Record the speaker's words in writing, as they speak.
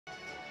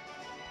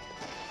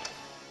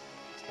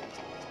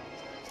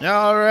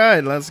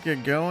Alright, let's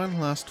get going.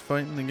 Last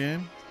fight in the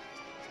game.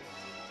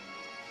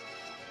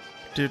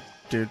 Dude.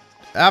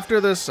 After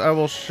this, I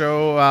will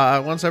show,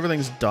 once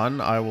everything's done,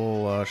 I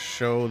will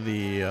show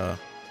the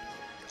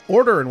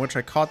order in which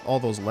I caught all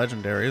those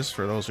legendaries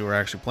for those who are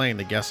actually playing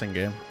the guessing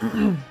game.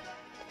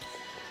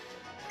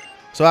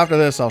 So after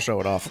this, I'll show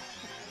it off.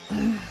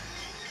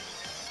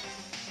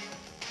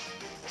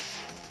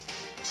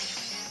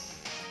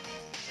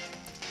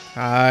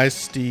 Hi,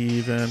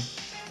 Steven.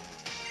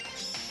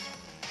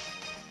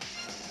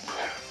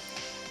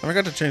 I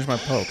forgot to change my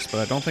pokes, but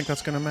I don't think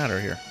that's going to matter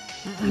here.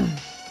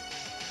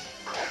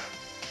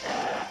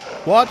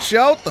 Watch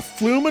out, the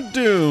Flume of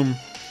Doom.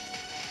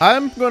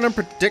 I'm going to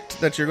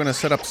predict that you're going to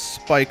set up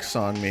spikes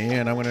on me,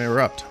 and I'm going to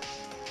interrupt.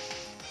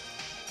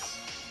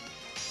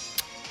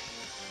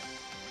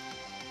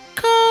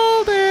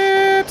 Called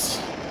it!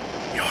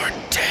 You're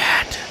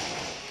dead.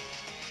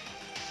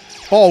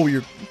 Oh,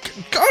 you're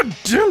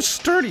goddamn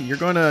sturdy.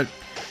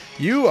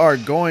 You are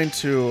going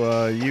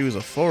to use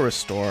a full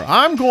restore.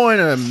 I'm going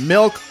to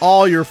milk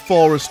all your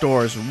full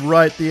restores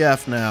right the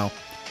F now.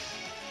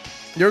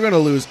 You're going to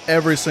lose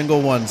every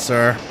single one,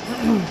 sir.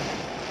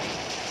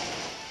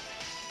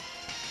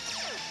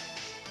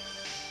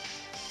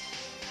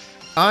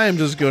 I am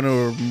just going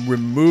to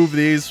remove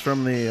these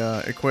from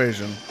the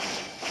equation.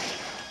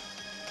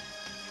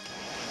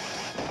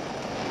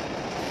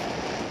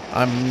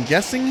 I'm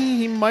guessing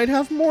he might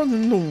have more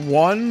than the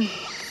one.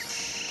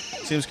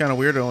 Seems kind of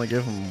weird to only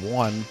give him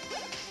one.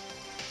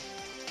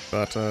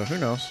 But who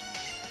knows.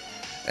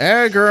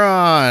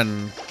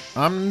 Aggron!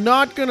 I'm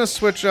not going to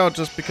switch out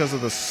just because of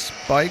the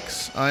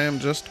spikes. I am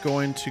just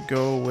going to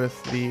go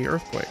with the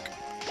Earthquake.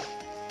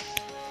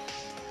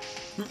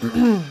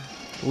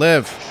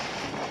 Live.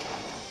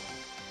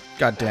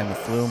 God damn it,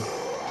 Flume.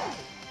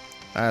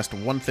 I asked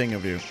one thing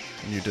of you,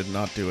 and you did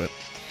not do it.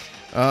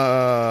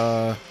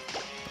 I'll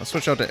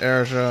switch out to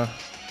Erja.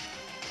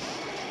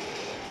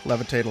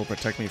 Levitate will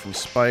protect me from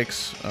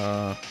spikes.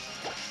 Well,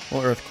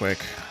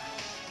 Earthquake.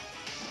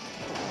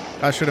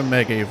 I should have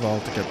Mega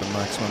Evolved to get the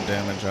maximum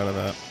damage out of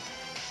that.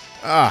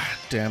 Ah,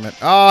 damn it.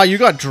 Ah, you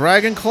got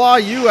Dragon Claw,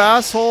 you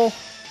asshole!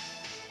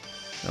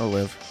 No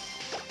live.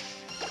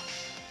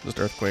 Just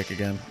Earthquake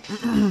again.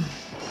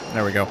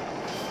 There we go.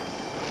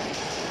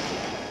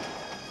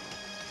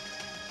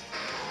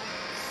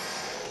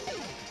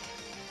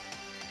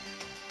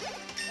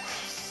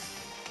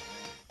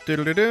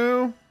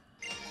 Doodle-doo-doo.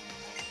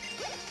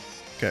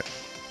 Okay.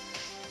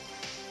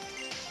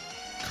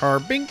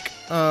 Carbink.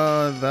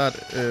 That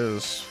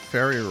is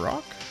Fairy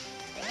Rock.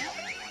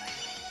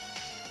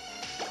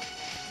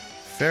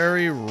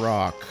 Fairy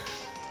Rock.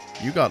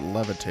 You got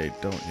Levitate,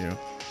 don't you?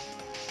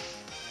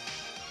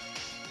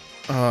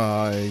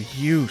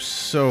 You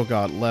so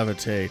got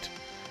Levitate.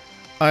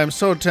 I am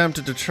so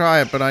tempted to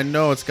try it, but I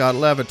know it's got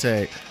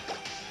Levitate.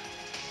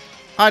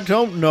 I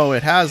don't know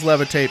it has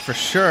Levitate for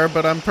sure,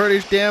 but I'm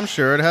pretty damn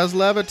sure it has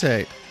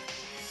Levitate.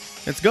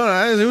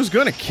 It was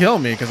gonna kill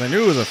me because I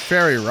knew it was a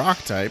Fairy Rock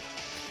type.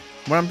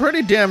 But I'm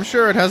pretty damn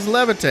sure it has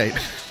Levitate.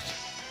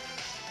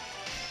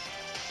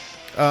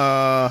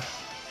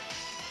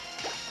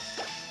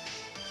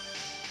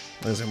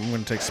 Listen, I'm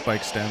gonna take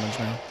Spike's damage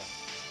now.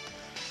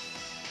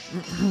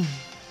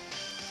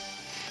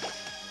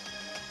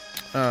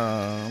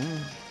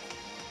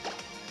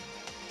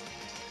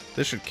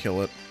 This should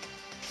kill it.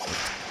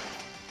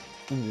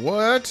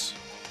 What?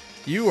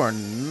 You are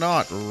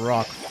not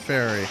Rock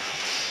Fairy.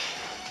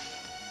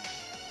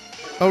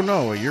 Oh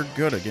no, you're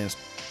good against...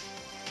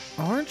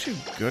 Oh, aren't you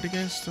good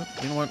against it?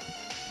 You know what?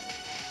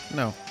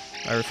 No,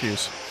 I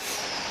refuse.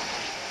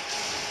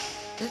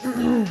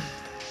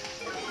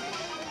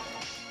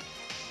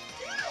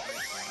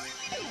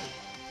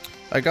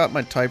 I got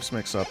my types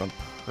mixed up. I'm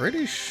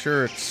pretty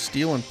sure it's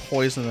Steel and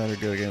Poison that are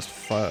good against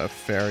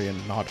Fairy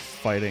and not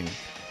fighting.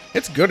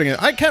 It's good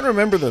against... I can't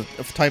remember the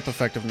type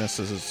effectiveness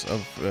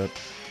of it.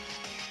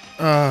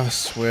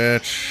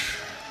 Switch.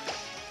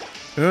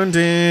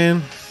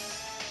 Undine.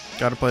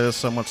 Gotta play this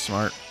somewhat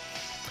smart.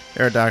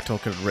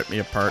 Aerodactyl could rip me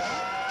apart.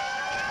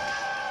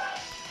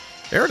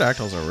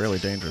 Aerodactyl's a really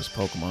dangerous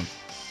Pokemon.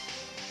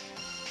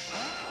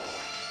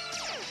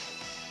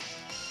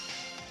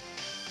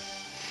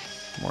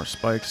 More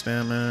spikes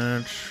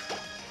damage.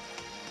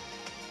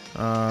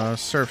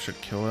 Surf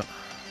should kill it.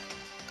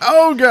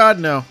 Oh god,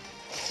 no!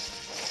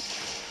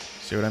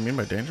 See what I mean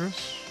by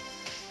dangerous?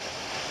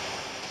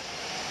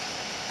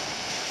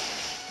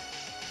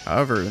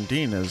 However,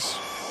 Undine is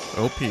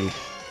OP.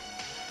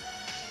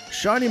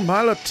 Shiny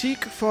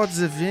Milotic for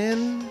the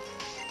win.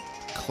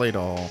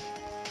 Claydol.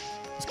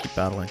 Let's keep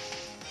battling.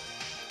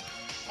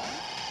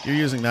 You're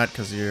using that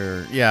because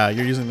you're... Yeah,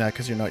 you're using that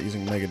because you're not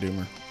using Mega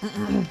Doomer.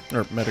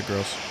 Or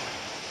Metagross.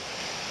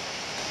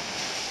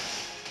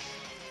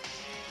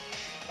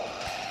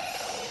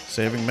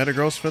 Saving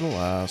Metagross for the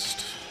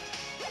last.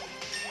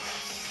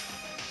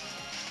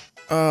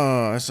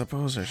 I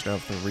suppose I should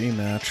have the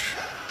rematch.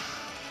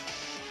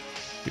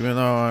 Even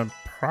though I'm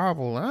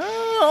probably...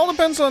 all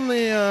depends on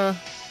the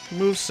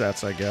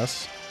movesets, I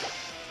guess.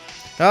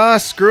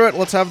 Screw it.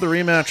 Let's have the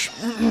rematch.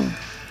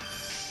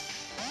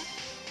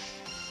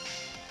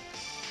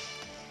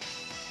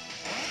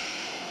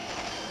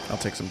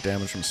 take some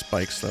damage from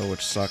spikes, though,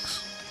 which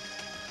sucks.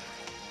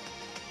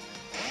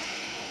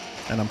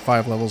 And I'm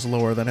 5 levels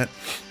lower than it.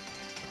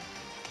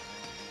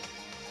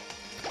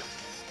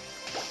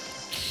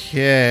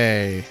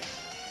 Okay.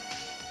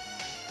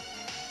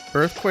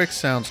 Earthquake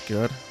sounds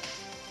good.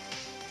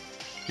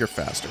 You're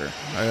faster.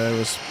 I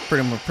was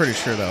pretty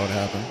sure that would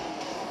happen.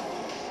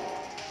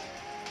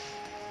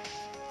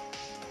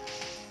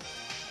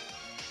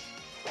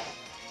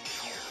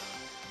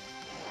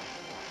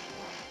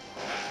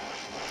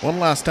 One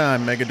last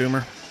time, Mega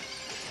Doomer.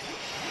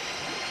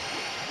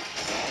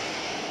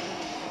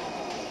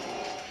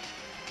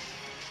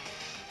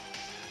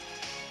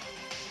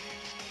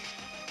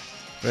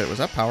 Wait, was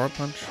that Power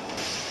Punch?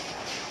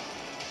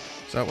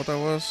 Is that what that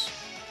was?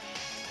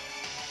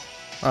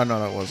 Oh, no,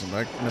 that wasn't.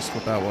 I missed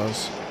what that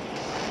was.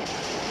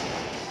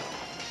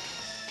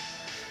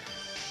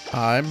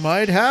 I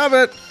might have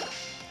it!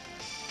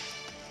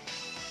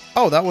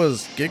 Oh, that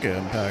was Giga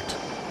Impact.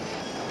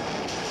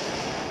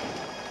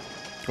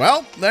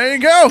 Well, there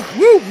you go!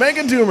 Woo!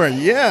 Mega Doomer!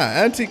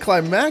 Yeah,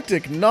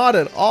 anticlimactic, not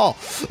at all.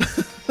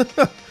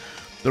 The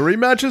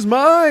rematch is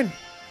mine!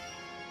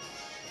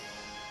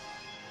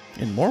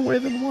 In more way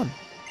than one.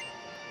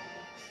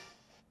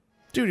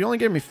 Dude, you only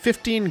gave me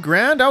 15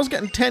 grand? I was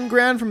getting 10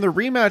 grand from the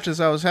rematches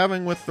I was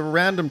having with the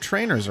random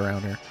trainers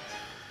around here.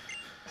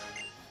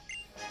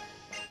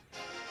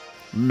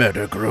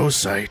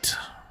 Metagrossite.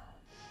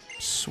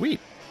 Sweet.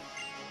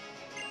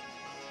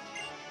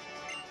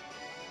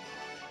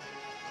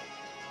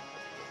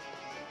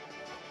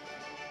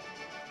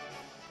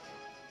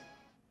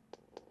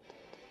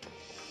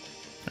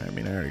 I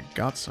mean, I already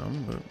got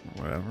some, but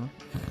whatever.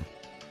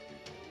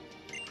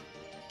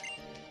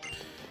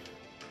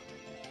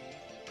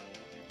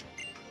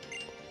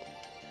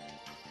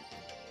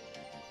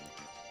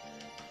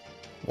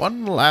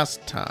 One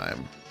last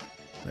time.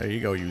 There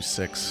you go, you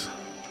 6.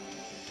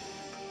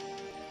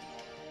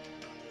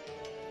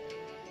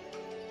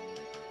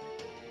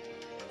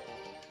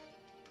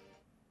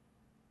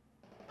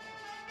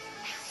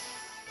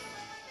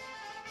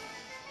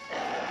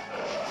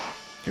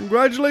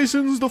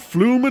 Congratulations, the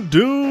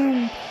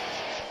Flumadoom!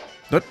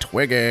 The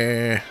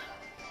Twiggy!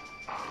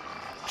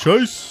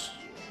 Chase!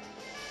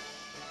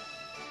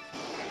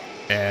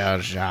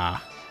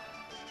 Erja!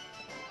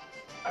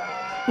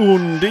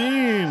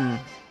 Undine!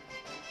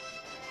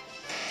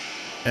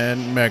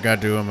 And Mega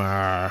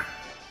Doomer.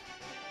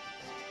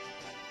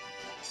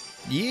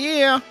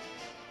 Yeah!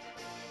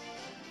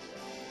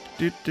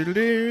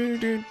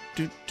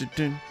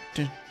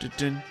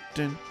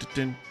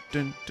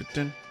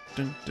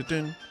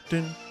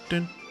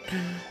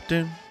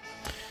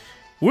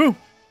 Woo!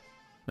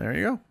 There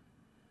you go.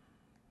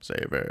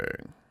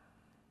 Saving.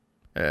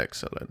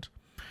 Excellent.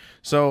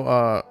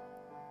 So,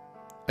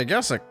 I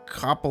guess a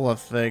couple of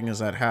things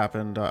that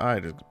happened. I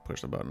just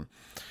pushed the button.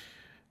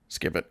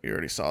 Skip it. You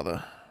already saw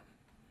the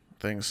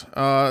things.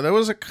 There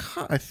was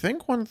I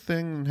think one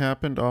thing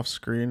happened off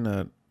screen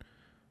that...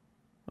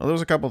 Well, there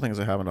was a couple of things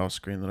that happened off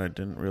screen that I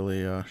didn't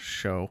really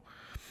show.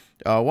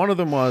 One of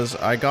them was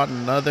I got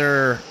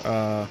another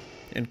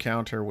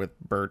encounter with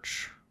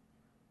Birch.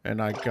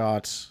 And I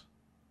got...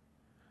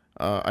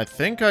 I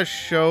think I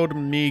showed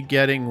me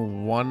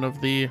getting one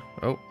of the...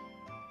 Oh,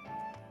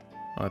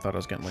 I thought I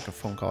was getting like a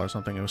phone call or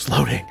something. It was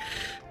loading.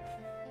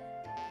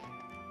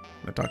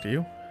 Can I talk to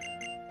you?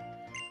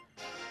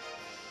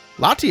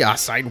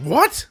 Latiasite,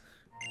 what?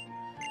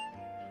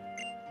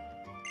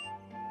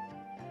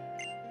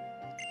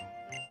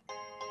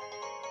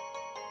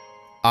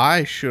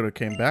 I should have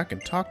came back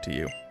and talked to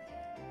you.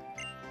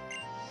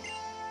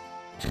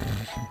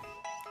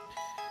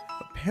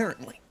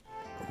 Apparently.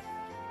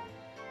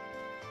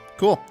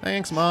 Cool.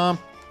 Thanks, Mom.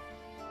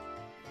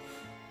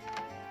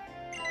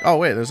 Oh,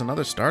 wait. There's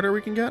another starter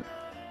we can get?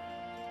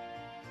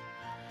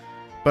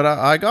 But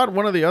I got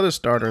one of the other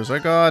starters. I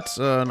got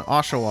an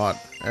Oshawott.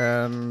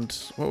 And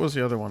what was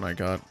the other one I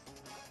got?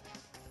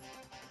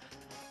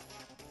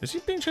 Is he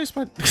being chased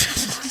by...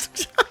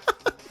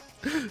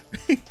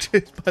 being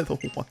chased by the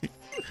white.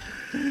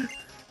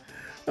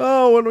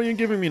 Oh, what are you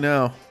giving me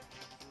now?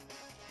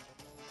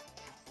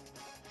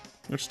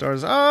 Which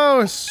stars?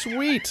 Oh,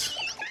 sweet.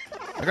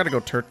 I gotta go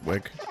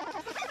Turtwig.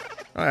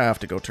 I have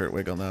to go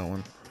Turtwig on that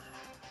one.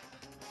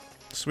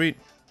 Sweet.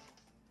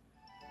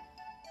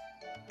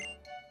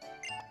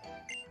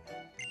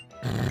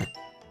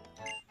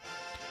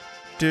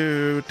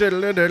 Do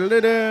diddle diddle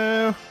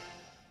diddle.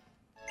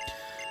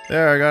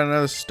 There, I got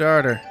another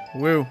starter.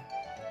 Woo.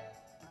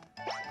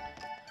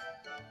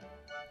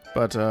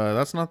 But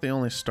that's not the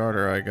only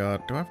starter I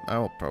got. I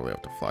will probably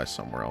have to fly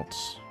somewhere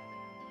else.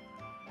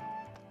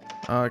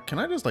 Can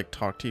I just like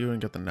talk to you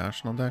and get the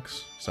national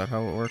dex? Is that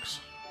how it works?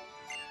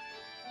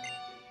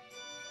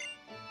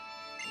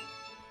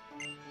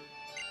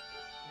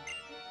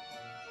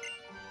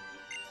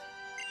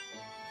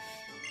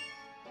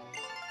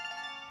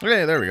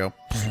 Okay, there we go.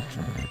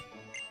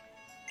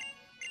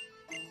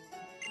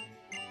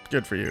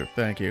 Good for you.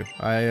 Thank you.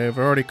 I have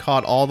already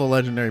caught all the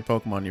legendary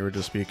Pokemon you were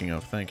just speaking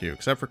of. Thank you.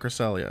 Except for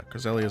Cresselia.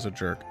 Cresselia's a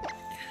jerk.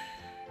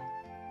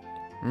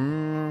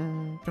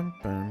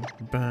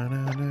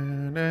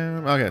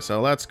 Okay,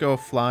 so let's go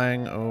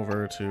flying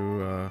over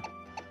to,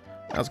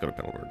 let's go to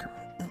Petalburg.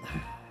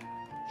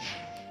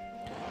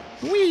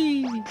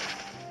 Whee!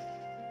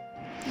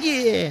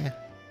 Yeah!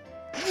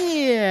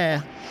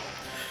 Yeah!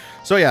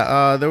 So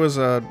yeah, there was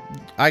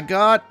I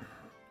got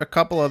a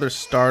couple other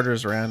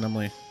starters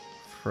randomly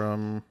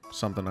from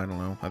something, I don't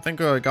know. I think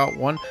I got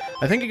one.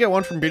 I think you get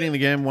one from beating the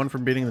game, one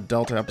from beating the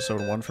Delta episode,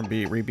 and one from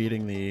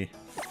rebeating the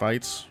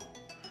fights.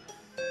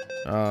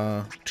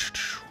 So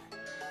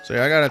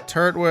yeah, I got a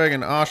Turtwig,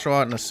 an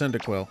Oshawott, and a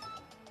Cyndaquil.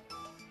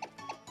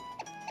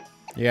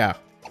 Yeah.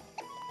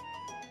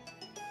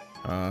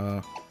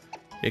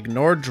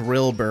 Ignore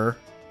Drillbur.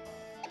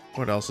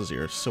 What else is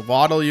here?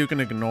 Swaddle you can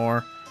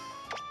ignore.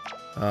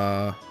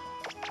 Yeah,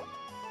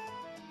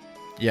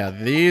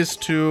 these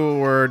two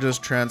were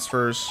just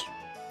transfers.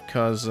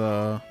 Because,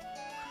 I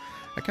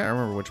can't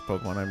remember which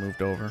Pokemon I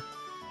moved over.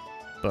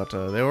 But,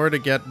 they were to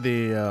get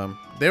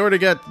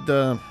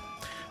the,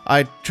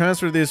 I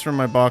transferred these from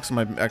my box in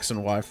my X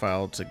and Y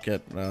file to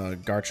get,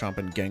 Garchomp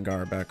and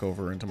Gengar back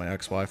over into my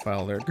XY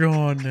file. They're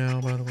gone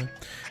now, by the way.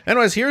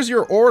 Anyways, here's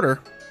your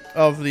order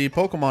of the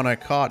Pokemon I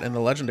caught in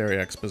the Legendary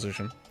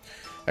Expedition.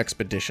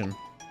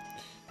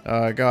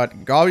 Got,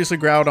 obviously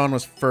Groudon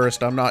was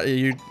first. I'm not,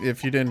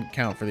 if you didn't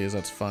count for these,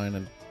 that's fine,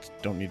 and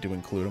don't need to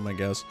include them, I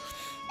guess.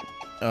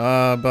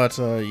 Yeah,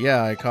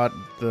 I caught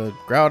the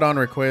Groudon,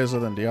 Rayquaza,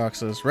 then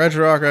Deoxys,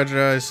 Regirock,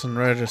 Regice, and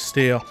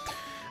Registeel.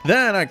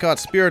 Then I caught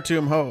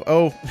Spiritomb,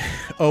 Ho,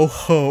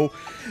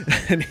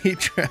 and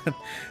Heatran.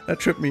 That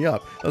tripped me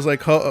up. I was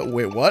like,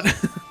 wait, what?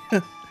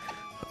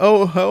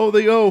 Oh-ho,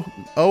 the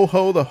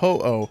oh-ho, the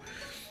ho-oh.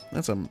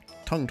 That's a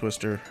tongue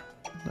twister.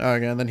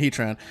 Okay, and then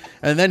Heatran.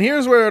 And then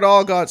here's where it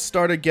all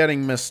started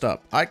getting messed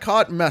up. I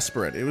caught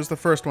Mesprit. It was the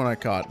first one I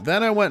caught.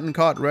 Then I went and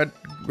caught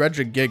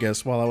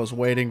Regigigas while I was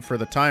waiting for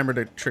the timer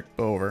to trick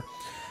over.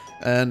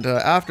 And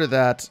after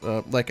that,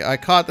 like, I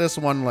caught this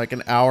one like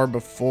an hour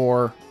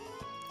before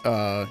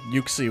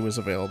Uxie was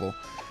available.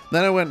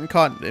 Then I went and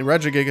caught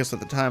Regigigas at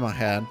the time I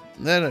had.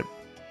 Then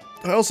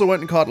I also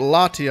went and caught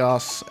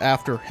Latios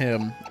after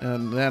him.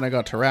 And then I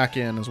got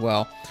Terrakion as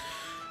well.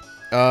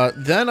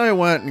 Then I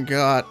went and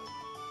got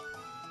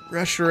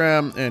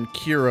Reshiram and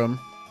Kyurem,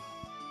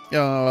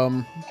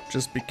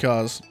 just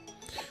because.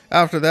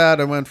 After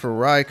that, I went for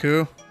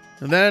Raikou,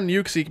 and then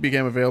Uxie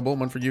became available.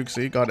 Went for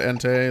Uxie, got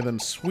Entei, then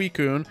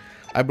Suicune.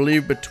 I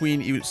believe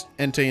between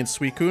Entei and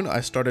Suicune,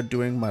 I started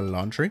doing my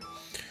laundry.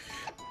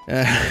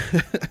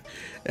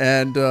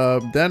 And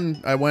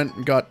then I went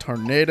and got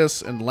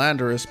Tornadus and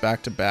Landorus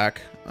back to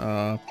back.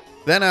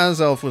 Then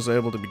Azelf was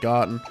able to be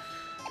gotten.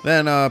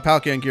 Then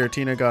Palkia and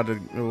Giratina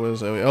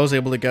I was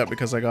able to get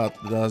because I got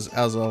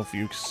Azelf,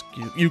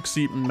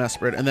 Uxie, and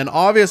Mesprit. And then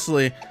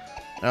obviously,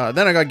 then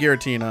I got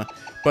Giratina.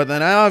 But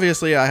then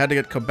obviously I had to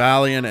get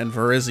Cobalion and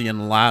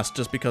Virizion last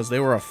just because they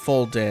were a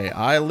full day.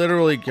 I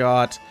literally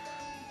got,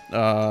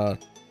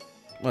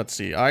 let's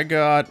see, I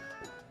got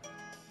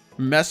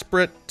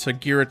Mesprit to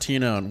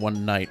Giratina in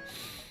one night.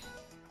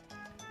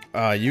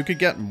 You could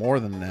get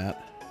more than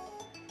that.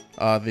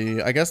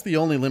 I guess the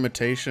only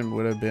limitation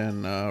would have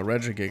been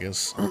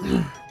Regigigas.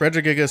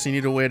 Regigigas, you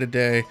need to wait a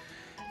day,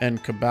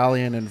 and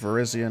Cobalion and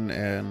Virizion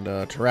and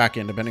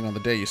Terrakion, depending on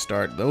the day you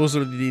start. Those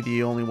are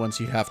the only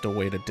ones you have to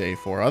wait a day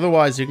for.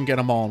 Otherwise, you can get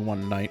them all in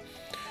one night.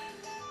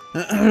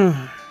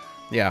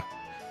 Yeah.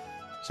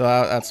 So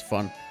that's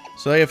fun.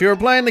 So if you were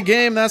playing the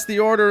game, that's the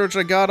order which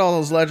I got all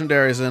those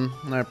legendaries in,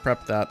 and I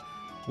prepped that.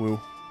 Woo.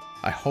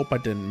 I hope I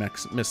didn't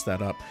miss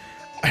that up.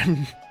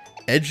 I'm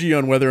edgy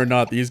on whether or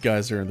not these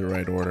guys are in the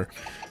right order,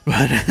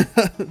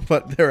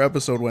 but their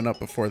episode went up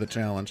before the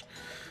challenge,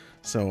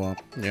 so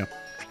yeah.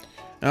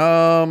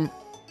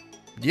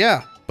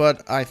 Yeah,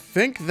 but I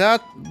think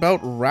that about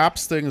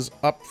wraps things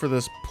up for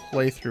this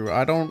playthrough.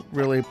 I don't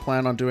really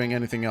plan on doing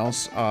anything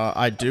else.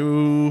 I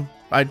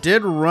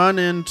did run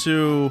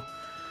into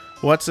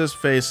what's his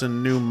face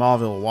in New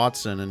Mauville,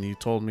 Watson, and he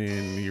told me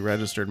and he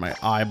registered my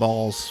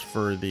eyeballs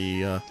for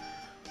the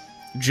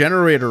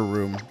generator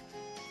room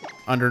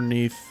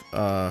underneath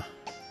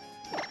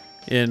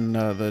in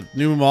the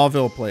New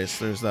Mauville place.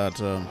 There's that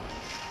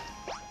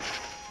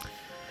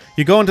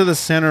you go into the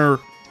center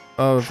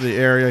of the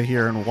area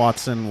here and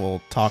Watson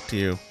will talk to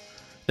you.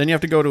 Then you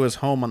have to go to his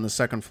home on the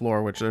second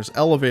floor, which there's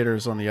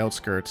elevators on the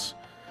outskirts,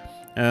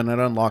 and it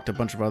unlocked a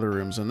bunch of other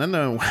rooms. And then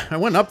I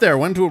went up there,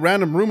 went to a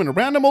random room, and a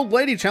random old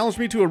lady challenged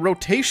me to a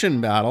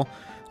rotation battle.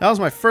 That was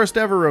my first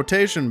ever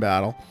rotation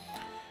battle.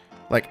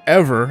 Like,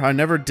 ever. I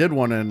never did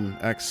one in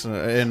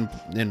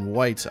in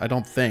White, I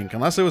don't think.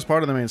 Unless it was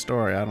part of the main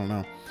story, I don't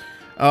know.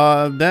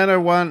 Then I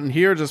went in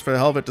here just for the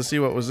hell of it to see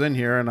what was in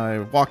here, and I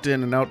walked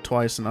in and out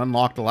twice and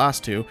unlocked the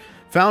last two.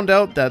 Found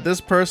out that this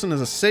person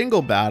is a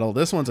single battle,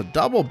 this one's a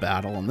double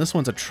battle, and this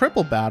one's a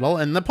triple battle,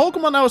 and the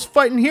Pokemon I was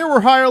fighting here were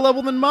higher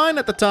level than mine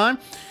at the time.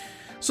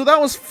 So that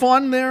was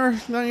fun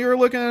there. Now you're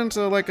looking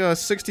into like a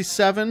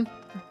 67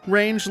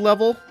 range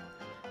level.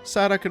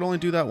 Sad I could only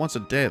do that once a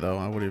day, though.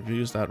 I would have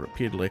used that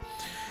repeatedly.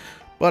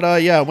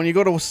 But yeah, when you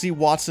go to see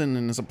Watson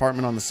in his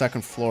apartment on the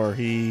 2nd floor,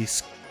 he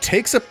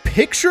takes a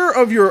picture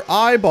of your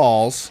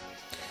eyeballs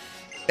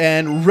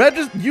and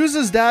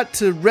uses that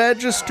to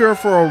register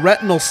for a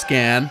retinal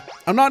scan.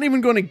 I'm not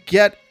even going to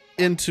get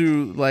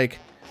into, like,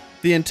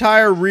 the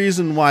entire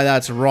reason why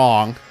that's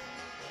wrong.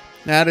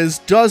 That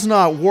does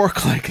not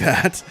work like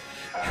that.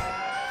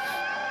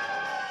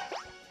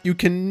 You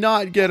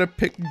cannot get a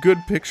good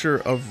picture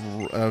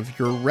of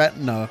your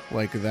retina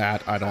like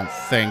that, I don't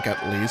think,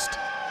 at least.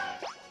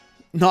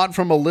 Not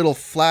from a little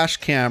flash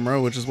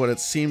camera, which is what it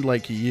seemed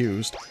like he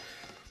used.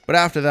 But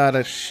after that,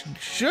 it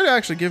should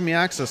actually give me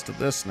access to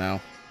this now.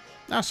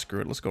 Ah,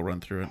 screw it. Let's go run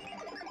through it.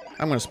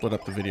 I'm going to split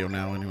up the video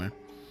now anyway.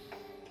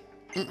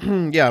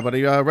 Yeah, but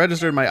he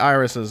registered my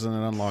irises and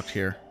it unlocked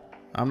here.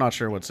 I'm not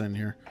sure what's in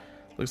here.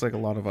 Looks like a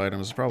lot of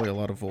items. Probably a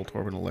lot of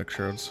Voltorb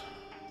electrodes.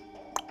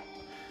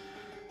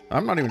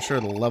 I'm not even sure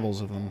the levels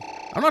of them.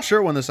 I'm not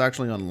sure when this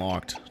actually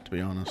unlocked, to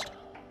be honest.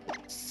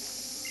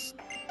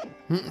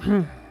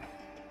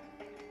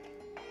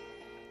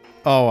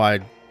 Oh, I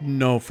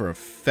know for a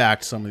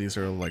fact some of these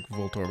are like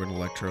Voltorb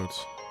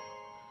electrodes.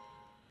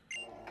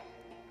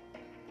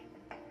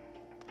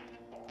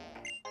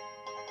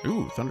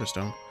 Ooh,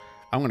 Thunderstone.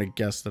 I'm gonna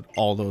guess that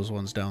all those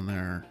ones down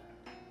there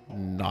are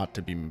not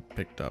to be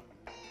picked up.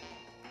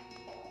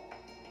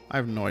 I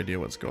have no idea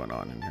what's going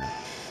on in here.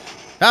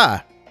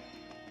 Ah!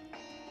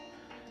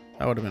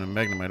 That would have been a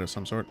Magnemite of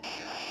some sort.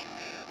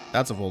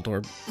 That's a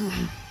Voltorb.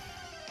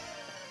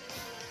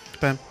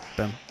 Bam,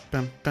 bam,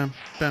 bam, bam,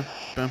 bam,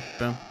 bam,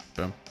 bam,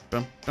 bam,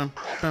 bam, bam,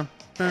 bam,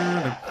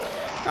 bam.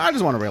 I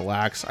just want to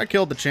relax. I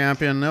killed the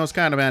champion. That was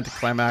kind of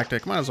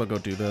anticlimactic. Might as well go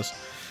do this.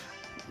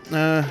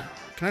 Can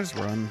I just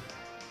run?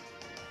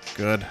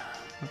 Good.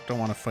 I don't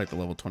want to fight the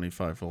level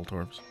 25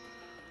 Voltorbs.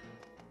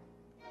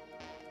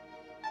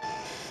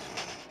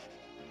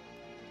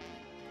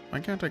 Why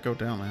can't I go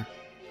down there?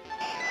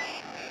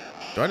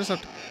 Do I just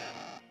have to...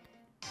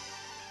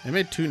 They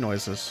made 2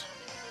 noises.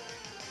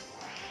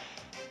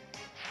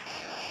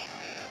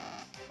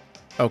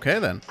 Okay,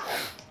 then.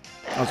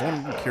 I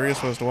was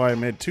curious as to why I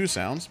made 2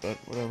 sounds, but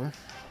whatever.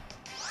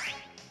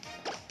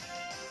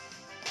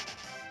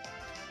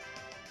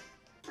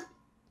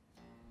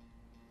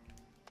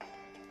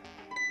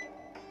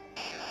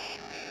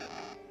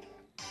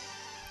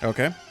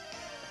 Okay.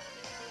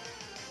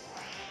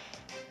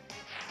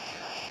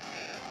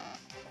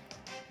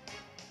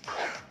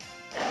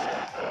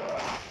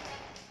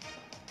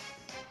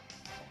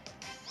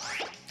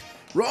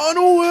 Run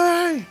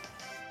away!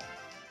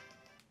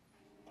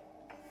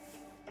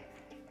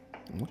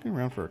 I'm looking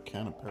around for a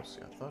can of Pepsi.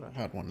 I thought I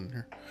had one in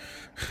here.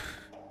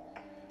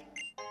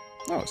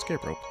 Oh,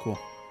 escape rope. Cool.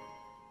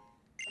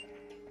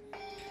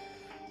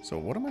 So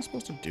what am I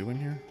supposed to do in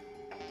here?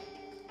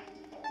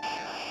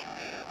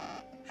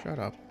 Shut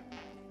up.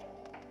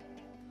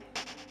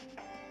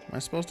 Am I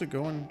supposed to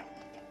go and...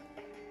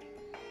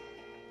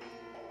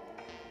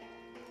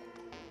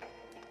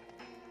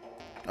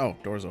 Oh,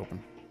 door's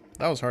open.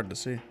 That was hard to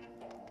see.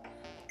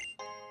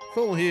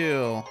 Full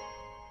heal.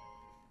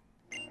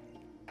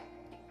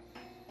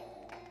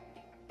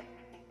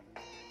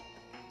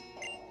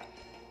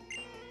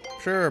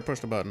 Sure, push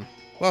the button.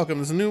 Welcome,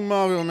 this is the new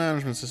Mauville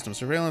management system.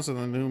 Surveillance of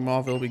the new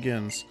Mauville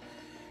begins.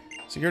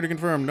 Security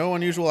confirmed. No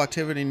unusual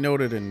activity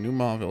noted in New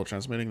Mauville.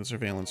 Transmitting the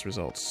surveillance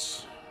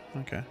results.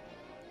 Okay.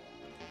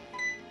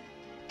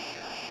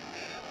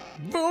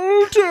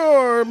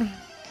 Voltorb!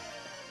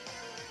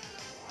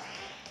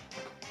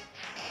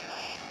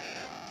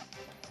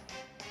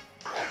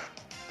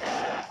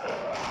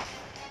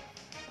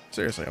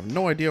 Seriously, I have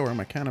no idea where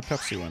my can of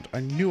Pepsi went. I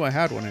knew I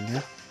had one in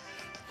here.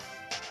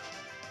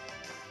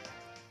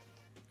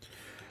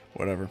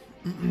 Whatever.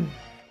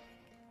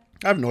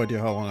 I have no idea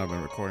how long I've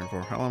been recording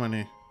for. How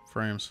many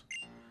frames?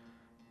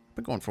 I've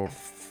been going for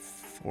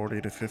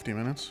 40 to 50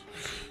 minutes.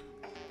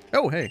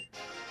 Oh, hey.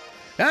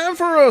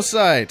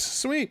 Ampharosite!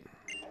 Sweet.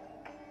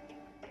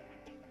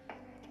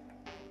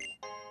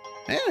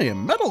 Hey, a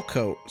metal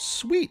coat.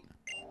 Sweet.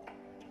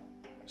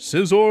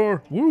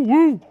 Scizor. Woo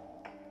woo.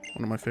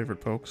 One of my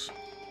favorite pokes.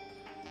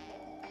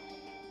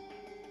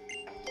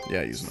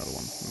 Yeah, use another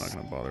one. I'm not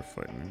going to bother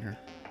fighting in here.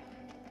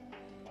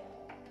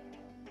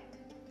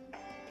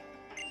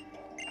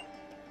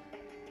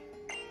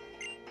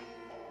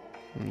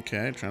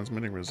 Okay,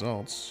 transmitting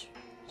results.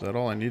 Is that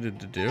all I needed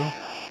to do?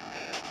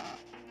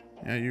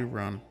 Yeah, you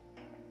run.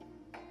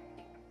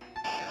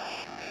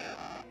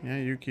 Yeah,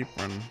 you keep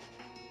running.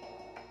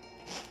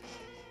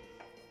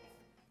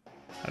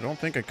 I don't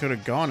think I could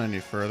have gone any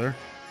further.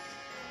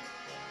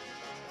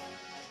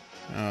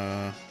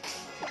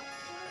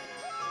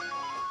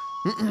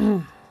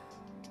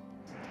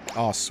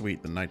 Oh,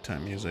 sweet, the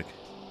nighttime music.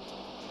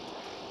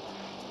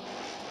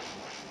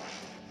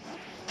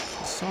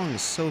 This song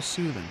is so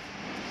soothing.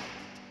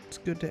 It's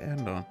good to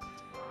end on.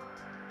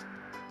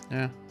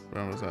 Yeah,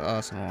 that was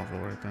awesome awful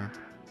right there.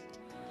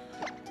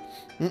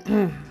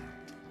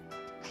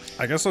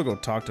 I guess I'll go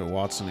talk to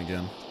Watson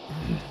again.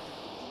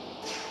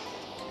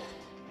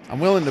 I'm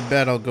willing to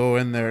bet I'll go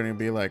in there and he'll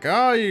be like,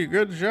 oh, you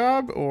good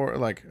job? Or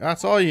like,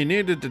 that's all you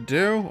needed to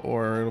do?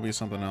 Or it'll be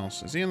something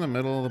else. Is he in the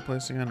middle of the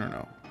place again or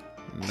no?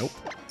 Nope.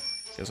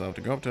 Guess I'll have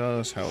to go up to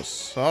his house.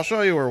 So I'll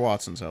show you where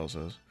Watson's house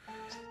is.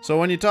 So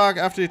when you talk,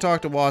 after you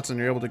talk to Watson,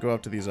 you're able to go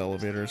up to these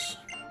elevators.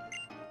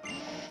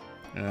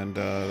 And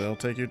they'll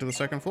take you to the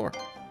second floor.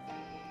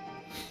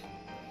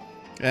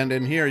 And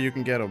in here you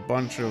can get a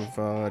bunch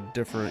of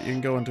different, you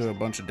can go into a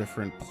bunch of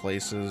different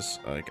places.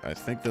 Like, I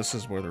think this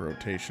is where the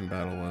rotation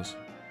battle was.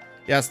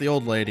 Yeah, it's the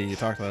old lady. You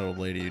talk to that old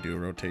lady, you do a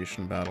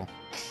rotation battle.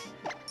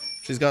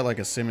 She's got like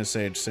a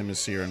Simisage,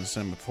 Simisear, and a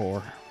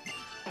Simipour.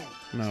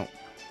 No.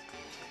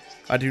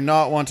 I do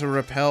not want to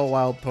repel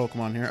wild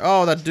Pokemon here.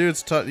 Oh, that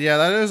dude's yeah,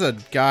 that is a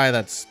guy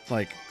that's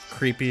like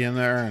creepy in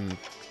there, and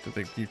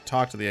you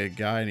talk to the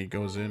guy and he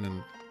goes in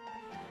and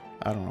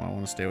I don't know, I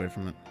want to stay away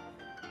from it.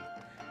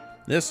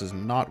 This is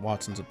not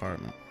Watson's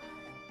apartment.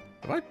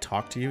 Have I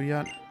talked to you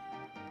yet?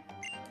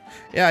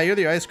 Yeah, you're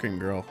the ice cream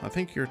girl. I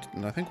think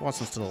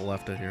Watson's to the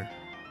left of here.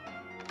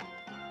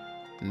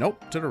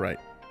 Nope, to the right.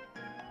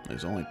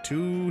 There's only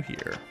 2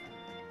 here.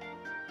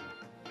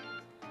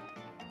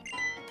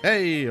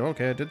 Hey,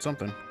 okay, I did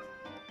something.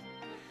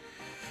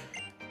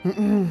 Let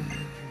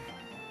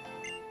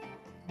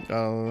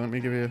me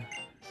give you...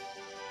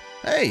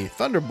 Hey,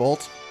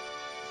 Thunderbolt.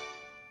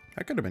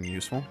 That could have been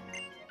useful.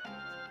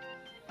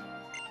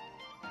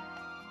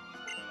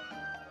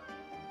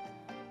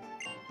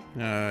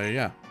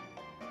 Yeah.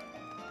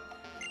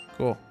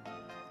 Cool.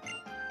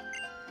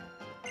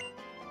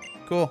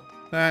 Cool.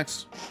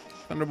 Thanks.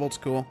 Thunderbolt's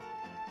cool.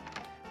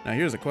 Now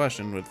here's a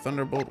question. Would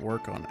Thunderbolt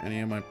work on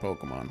any of my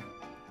Pokemon?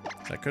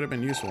 That could have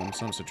been useful in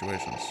some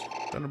situations.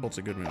 Thunderbolt's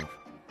a good move.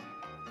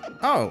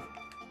 Oh!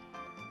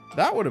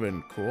 That would have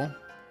been cool.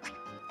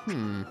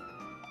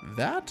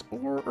 That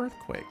or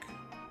Earthquake?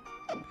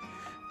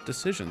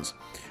 Decisions.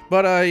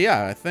 But,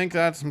 yeah, I think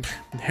that's...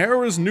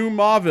 There is New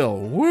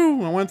Mauville.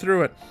 Woo! I went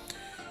through it.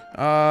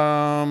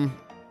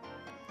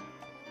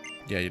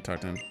 Yeah, you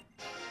talked to him.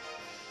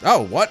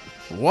 Oh, what?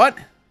 What?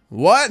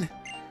 What?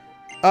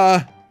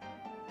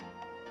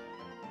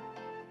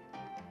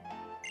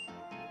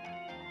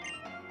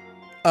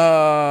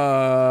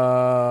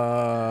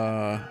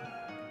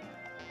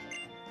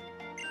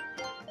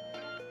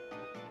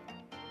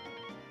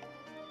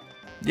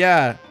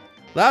 Yeah.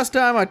 Last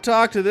time I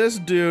talked to this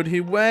dude,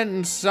 he went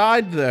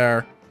inside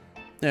there.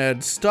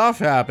 And stuff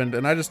happened,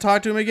 and I just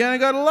talked to him again and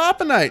got a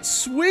Lopunite.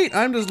 Sweet,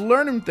 I'm just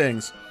learning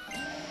things.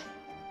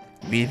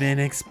 We've been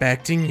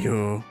expecting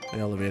you, the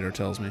elevator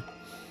tells me.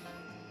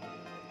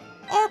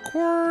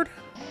 Awkward.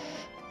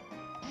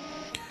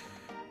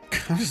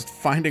 I'm just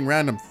finding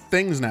random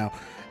things now.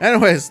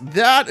 Anyways,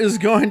 that is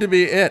going to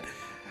be it.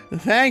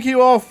 Thank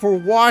you all for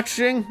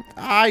watching.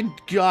 I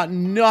got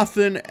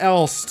nothing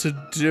else to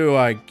do,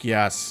 I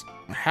guess.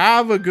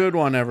 Have a good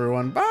one,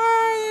 everyone. Bye.